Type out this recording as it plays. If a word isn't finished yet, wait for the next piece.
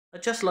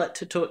I'd just like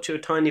to talk to you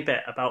a tiny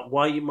bit about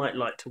why you might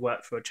like to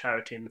work for a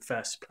charity in the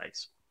first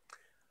place.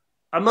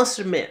 I must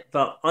admit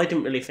that I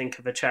didn't really think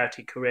of a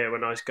charity career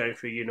when I was going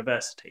through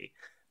university.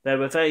 There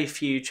were very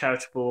few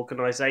charitable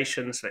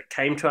organisations that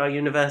came to our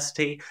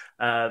university.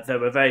 There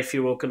were very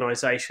few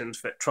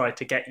organisations that tried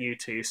to get you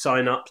to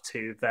sign up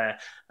to their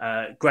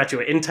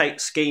graduate intake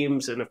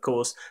schemes, and of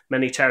course,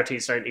 many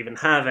charities don't even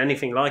have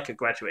anything like a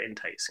graduate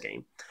intake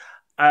scheme.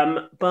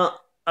 But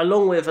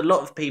along with a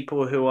lot of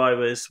people who I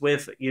was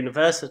with at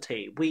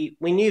university, we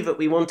knew that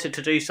we wanted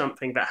to do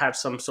something that had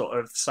some sort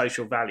of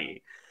social value.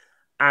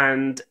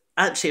 And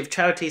actually, if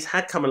charities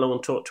had come along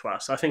and talked to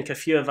us, I think a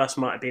few of us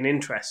might have been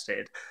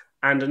interested.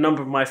 And a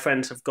number of my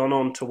friends have gone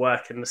on to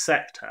work in the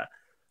sector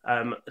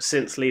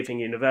since leaving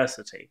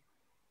university.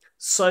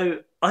 So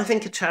I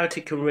think a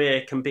charity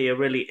career can be a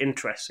really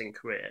interesting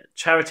career.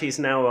 Charities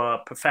now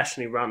are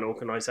professionally run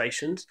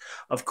organisations.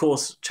 Of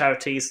course,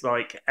 charities,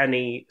 like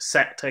any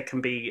sector,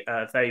 can be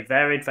very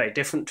varied, very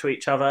different to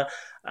each other.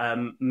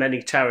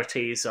 Many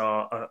charities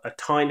are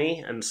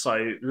tiny and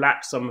so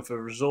lack some of the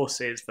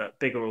resources that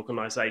bigger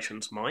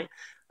organisations might.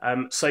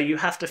 So you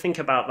have to think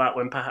about that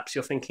when perhaps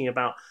you're thinking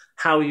about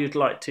how you'd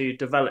like to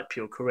develop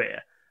your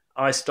career.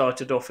 I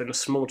started off in a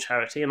small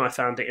charity and I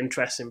found it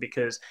interesting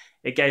because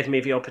it gave me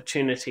the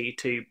opportunity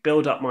to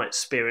build up my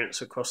experience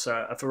across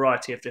a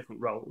variety of different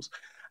roles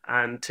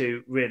and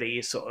to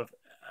really sort of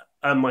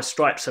earn my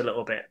stripes a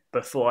little bit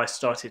before I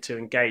started to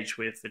engage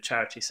with the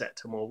charity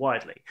sector more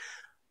widely.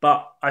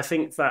 But I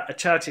think that a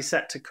charity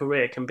sector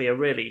career can be a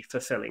really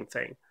fulfilling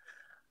thing.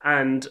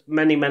 And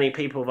many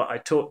people that I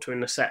talk to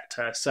in the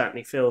sector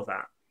certainly feel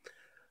that.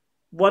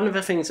 One of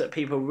the things that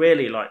people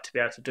really like to be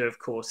able to do, of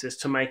course, is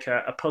to make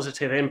a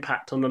positive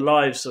impact on the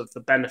lives of the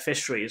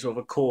beneficiaries or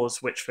the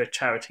cause which the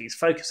charity is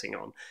focusing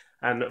on.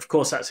 And of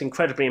course, that's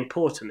incredibly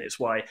important. It's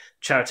why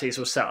charities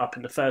were set up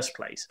in the first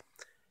place.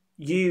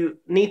 You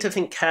need to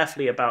think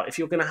carefully about if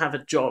you're going to have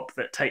a job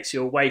that takes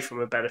you away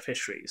from a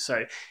beneficiary.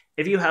 So,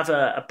 if you have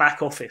a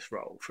back office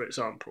role, for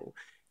example,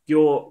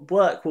 your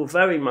work will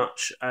very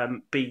much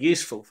be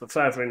useful for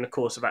furthering the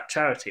cause of that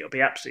charity. It'll be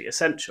absolutely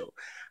essential.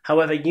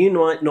 However, you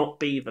might not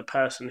be the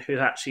person who's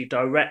actually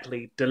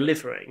directly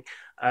delivering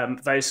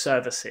those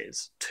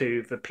services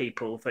to the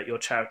people that your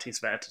charity is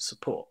there to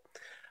support.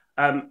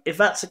 If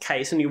that's the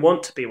case and you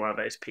want to be one of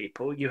those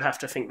people, you have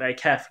to think very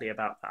carefully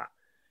about that.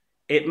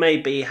 It may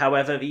be,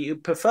 however, that you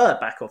prefer a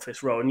back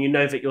office role and you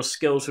know that your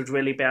skills would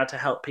really be able to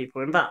help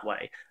people in that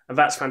way. And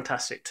that's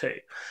fantastic too.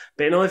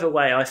 But in either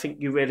way, I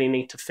think you really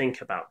need to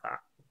think about that.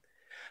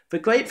 The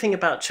great thing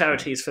about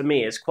charities for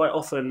me is quite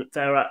often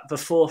they're at the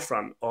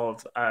forefront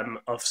of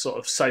sort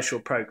of social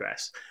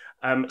progress.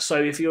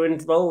 So if you're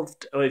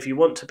involved or if you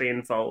want to be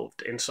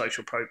involved in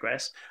social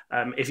progress,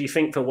 if you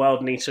think the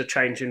world needs to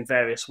change in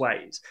various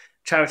ways,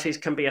 charities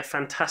can be a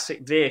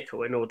fantastic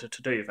vehicle in order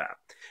to do that.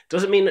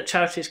 Doesn't mean that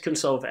charities can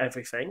solve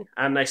everything,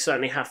 and they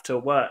certainly have to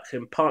work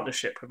in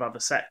partnership with other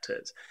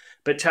sectors,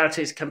 but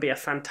charities can be a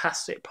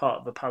fantastic part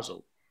of the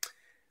puzzle.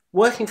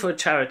 Working for a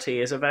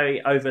charity is a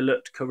very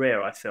overlooked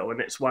career, I feel,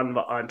 and it's one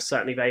that I'm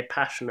certainly very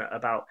passionate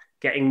about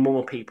getting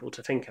more people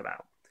to think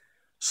about.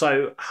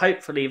 So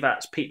hopefully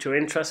that's piqued your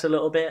interest a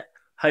little bit.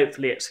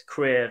 Hopefully it's a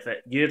career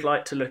that you'd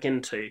like to look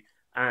into,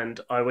 and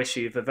I wish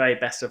you the very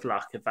best of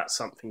luck if that's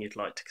something you'd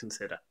like to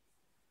consider.